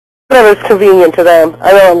whatever's convenient to them.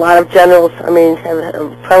 I know a lot of generals, I mean,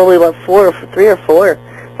 have probably about 3 or 4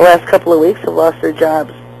 the last couple of weeks have lost their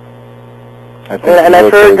jobs. And I've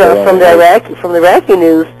heard from the Iraqi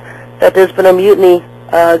news that there's been a mutiny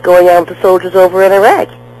going on with the soldiers over in Iraq.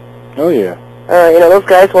 Oh, yeah. Those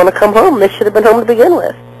guys want to come home. They should have been home to begin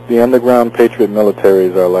with. The underground patriot military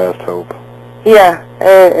is our last hope. Yeah,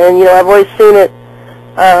 and I've always seen it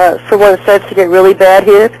for when it starts to get really bad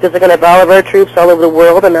here, because they're going to have all of our troops all over the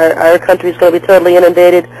world, and our country is going to be totally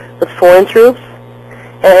inundated with foreign troops.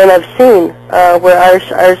 And I've seen where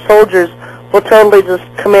our soldiers will totally just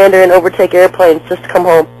commander and overtake airplanes just to come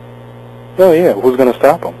home. Oh, yeah. Who's going to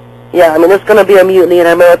stop them? Yeah, I mean, there's going to be a mutiny in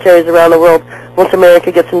our militaries around the world once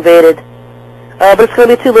America gets invaded. But it's going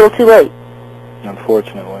to be too little too late.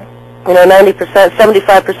 Unfortunately. 90%,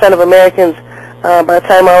 75% of Americans, by the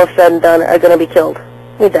time all is said and done, are going to be killed.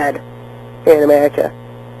 We're dead here in America.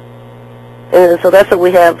 And so that's what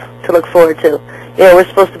we have to look forward to. We're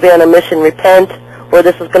supposed to be on a mission, repent, or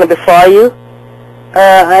this is going to befall you.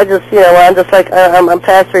 I'm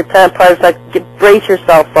past the repent part. It's like, brace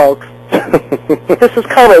yourself, folks. This is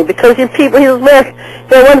coming, because you people, America,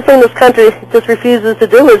 one thing this country just refuses to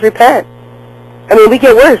do is repent. I mean, we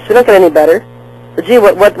get worse. We don't get any better. But gee,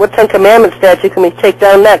 what 10 Commandments statue can we take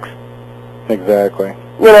down next? Exactly.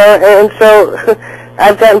 And so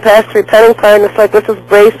I've gotten past the repenting part, and it's like, let's just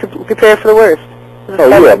brace to prepare for the worst. Oh,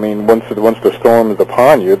 yeah, I mean, once the storm is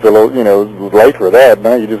upon you, it's a little, late for that.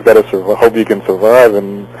 Now you just got to hope you can survive,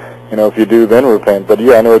 and, if you do, then repent. But,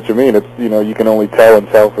 yeah, I know what you mean. It's, you can only tell and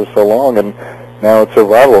tell for so long, and now it's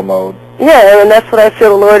survival mode. Yeah, and that's what I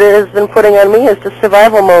feel the Lord has been putting on me, is just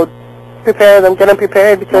survival mode. Prepare them, get them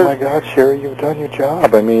prepared, because... Oh, my God, Sherry, you've done your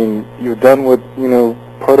job. I mean, you've done what,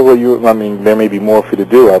 part of what there may be more for you to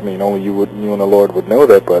do. I mean, only you and the Lord would know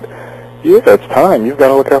that, but, yeah, it's time. You've got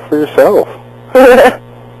to look out for yourself.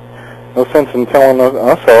 No sense in telling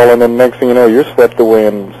us all, and then next thing you know, you're swept away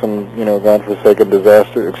in some, godforsaken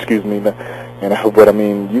disaster, excuse me, but, I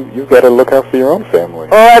mean, you've got to look out for your own family.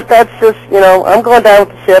 Well, that's just, I'm going down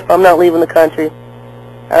with the ship. I'm not leaving the country.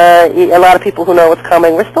 A lot of people who know what's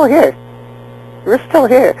coming, we're still here. We're still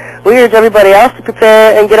here. We urge everybody else to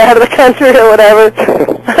prepare and get out of the country or whatever.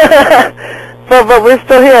 but we're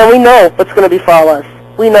still here, and we know what's going to befall us.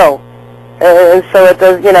 We know. And so it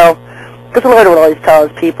does, because the Lord would always tell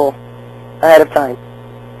his people ahead of time.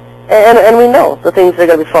 And we know the things that are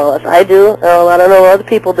going to befall us. I do, I don't know what other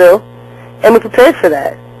people do, and we're prepared for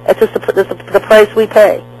that. It's just the price we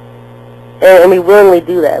pay. And we willingly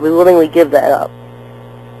do that. We willingly give that up.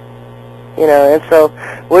 And so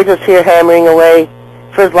we're just here hammering away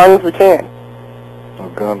for as long as we can. Oh,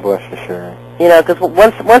 God bless you, Sherry. Because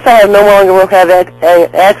once I no longer will have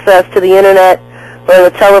access to the internet or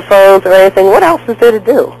the telephones or anything, what else is there to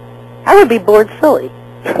do? I would be bored silly.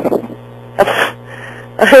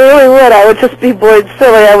 I really would. I would just be bored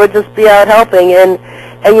silly. I would just be out helping. And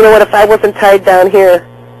you know what? If I wasn't tied down here,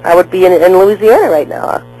 I would be in Louisiana right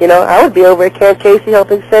now. I would be over at Camp Casey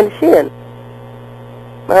helping Sandy Sheehan.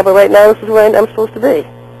 But right now, this is where I'm supposed to be.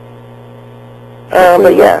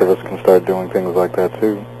 But yeah. The rest of us can start doing things like that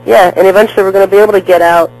too. Yeah, and eventually we're going to be able to get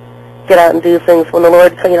out and do things. When the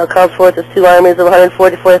Lord, calls forth his 2 armies of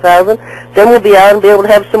 144,000, then we'll be out and be able to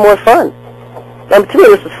have some more fun. To me,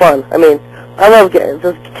 this is fun. I mean, I love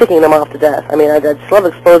just kicking them off to death. I mean, I just love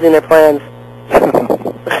exposing their plans.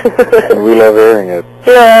 And we love hearing it.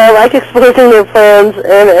 Yeah, I like exposing their plans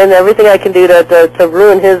and everything I can do to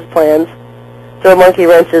ruin his plans. Throw monkey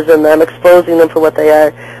wrenches in them, exposing them for what they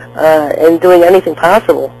are, and doing anything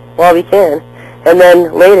possible while we can. And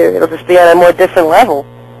then later, it'll just be on a more different level.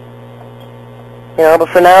 But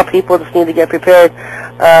for now, people just need to get prepared,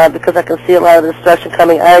 because I can see a lot of destruction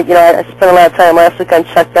coming. I spent a lot of time last week on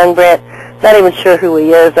Chuck Youngbrandt. Not even sure who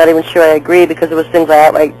he is, not even sure I agree, because there was things I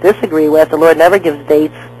outright disagree with. The Lord never gives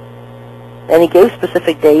dates, and he gave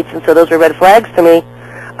specific dates, and so those were red flags to me.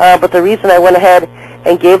 But the reason I went ahead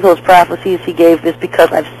and gave those prophecies he gave is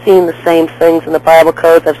because I've seen the same things in the Bible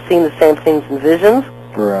codes. I've seen the same things in visions.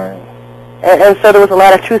 Right. And so there was a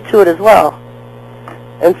lot of truth to it as well.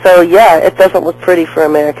 And so, yeah, it doesn't look pretty for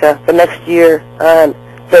America. The next year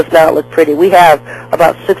does not look pretty. We have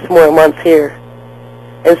about 6 more months here.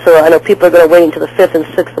 And so I know people are going to wait until the 5th and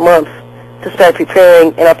 6th month to start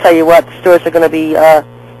preparing. And I'll tell you what, the stores are going to be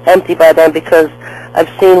empty by then, because I've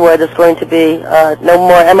seen where there's going to be no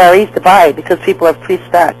more MREs to buy because people have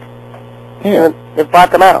pre-stocked. Yeah. And they've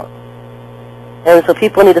bought them out. And so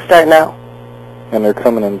people need to start now. And they're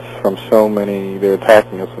coming in from they're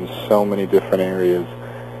attacking us in so many different areas.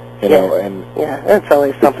 And yeah, that's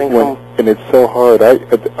always something. And it's so hard.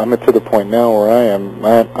 I'm to the point now where I'm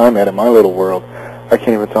at in my little world. I can't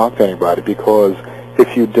even talk to anybody, because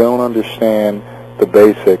if you don't understand the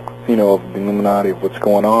basic, of the Illuminati, of what's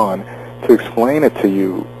going on, to explain it to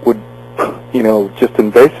you would, just in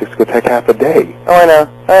basics, would take half a day. Oh, I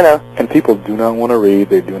know. And people do not want to read.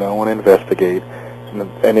 They do not want to investigate. And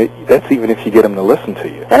that's even if you get them to listen to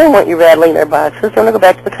you. They don't want you rattling their boxes. They want to go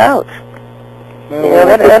back to the couch. No,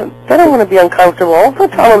 they don't want to be uncomfortable.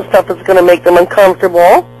 Don't tell them stuff that's going to make them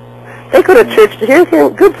uncomfortable. They go to church to hear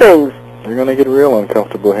good things. You're going to get real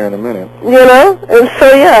uncomfortable here in a minute. And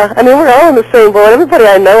so, yeah, I mean, we're all in the same boat. Everybody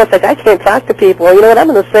I know, it's like, I can't talk to people. You know what, I'm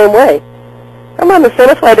in the same way. I'm on the same,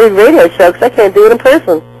 that's why I do a radio show, because I can't do it in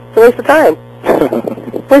person. It's a waste of time.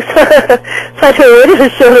 If I do a radio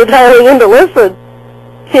show, they're dialing in to listen.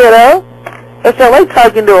 It's not like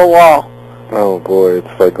talking to a wall. Oh, boy,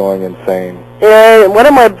 it's like going insane. Yeah, one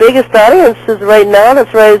of my biggest audiences right now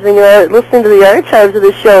that's rising, listening to the archives of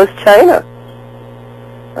the show, is China.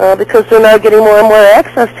 Because they're now getting more and more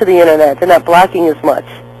access to the Internet. They're not blocking as much.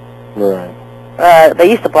 Right. They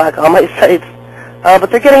used to block all my sites, but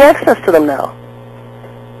they're getting access to them now.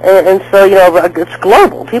 And so, it's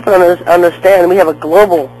global. People understand we have a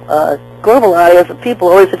global audience of people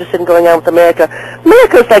always interested in going on with America.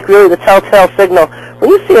 America's like really the telltale signal. When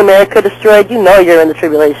you see America destroyed, you know you're in the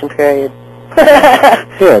tribulation period.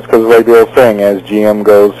 Yeah, it's because like the old saying, as GM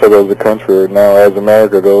goes, so goes the country. Or now as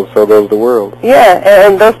America goes, so goes the world. Yeah,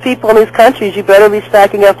 and those people in these countries, you better be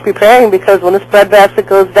stocking up, preparing, because when this breadbasket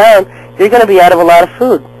goes down, you're going to be out of a lot of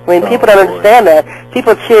food. I mean, people don't understand that.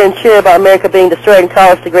 People cheer about America being destroyed and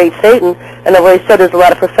call us the great Satan, and I've always said there's a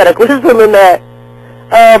lot of prophetic wisdom in that.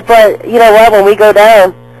 But you know what? When we go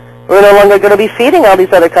down, we're no longer going to be feeding all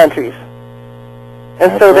these other countries.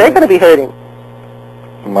 And so they're going to be hurting.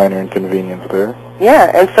 Minor inconvenience there.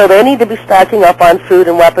 Yeah, and so they need to be stocking up on food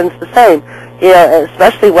and weapons the same.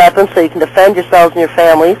 Especially weapons so you can defend yourselves and your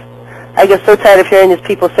families. I get so tired of hearing these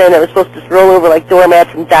people saying that we're supposed to just roll over like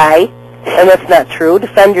doormats and die. And that's not true.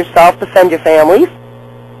 Defend yourself, defend your families.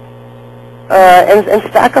 And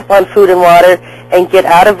stock up on food and water and get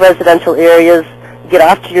out of residential areas. Get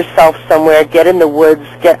off to yourself somewhere. Get in the woods.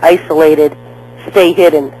 Get isolated. Stay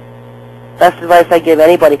hidden. That's the advice I give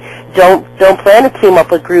anybody. Don't plan to team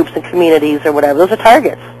up with groups and communities or whatever. Those are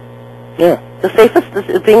targets. Yeah. The safest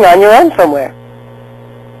is being on your own somewhere.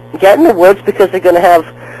 Get in the woods because they're going to have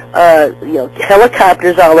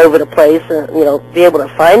helicopters all over the place. Be able to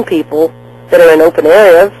find people that are in open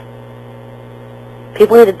areas.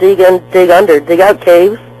 People need to dig out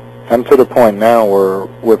caves. I'm to the point now where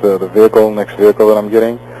with the next vehicle that I'm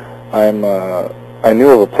getting, I knew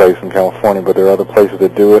of a place in California, but there are other places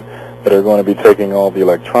that do it, that are going to be taking all the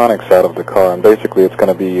electronics out of the car, and basically it's going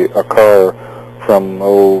to be a car from,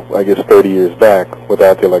 30 years back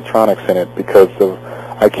without the electronics in it, because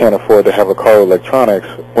I can't afford to have a car with electronics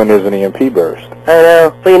when there's an EMP burst. I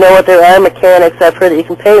know, but you know what, there are mechanics I've heard that you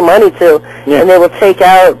can pay money to, and they will take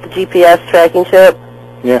out the GPS tracking chip.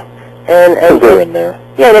 Yeah, and they're in there.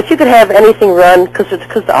 Yeah, and if you could have anything run,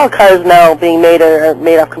 because all cars now being made are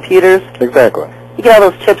made off computers. Exactly. You get all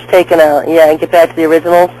those chips taken out, and get back to the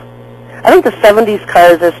originals. I think the 70s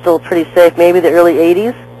cars are still pretty safe, maybe the early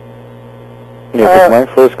 80s. Yeah, 'cause my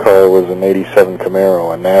first car was an 87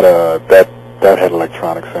 Camaro, and that had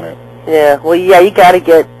electronics in it. Yeah, well, yeah, you got to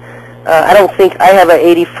get, I don't think, I have an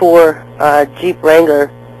 84 Jeep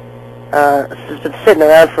Wrangler. It's been sitting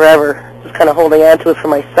around forever, just kind of holding on to it for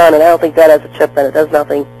my son, and I don't think that has a chip in it. It does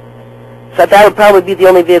nothing. So that would probably be the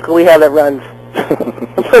only vehicle we have that runs.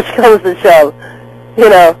 When push comes to shove,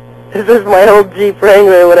 this is my old Jeep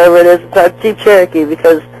Wrangler or whatever it is. It's not Jeep Cherokee,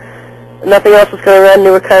 because nothing else is going to run.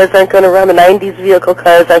 Newer cars aren't going to run. The 90s vehicle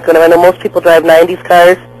cars aren't going to run. I know most people drive 90s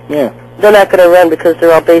cars. Yeah. They're not going to run because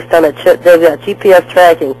they're all based on a chip. They've got GPS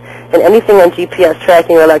tracking. And anything on GPS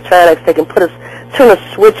tracking or electronics, they can turn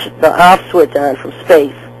the off switch on from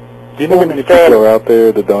space. Do you know how many people are out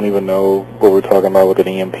there that don't even know what we're talking about with an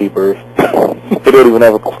EMP burst? They don't even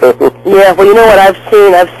have a clue. Yeah, well, you know what I've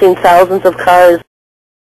seen? I've seen thousands of cars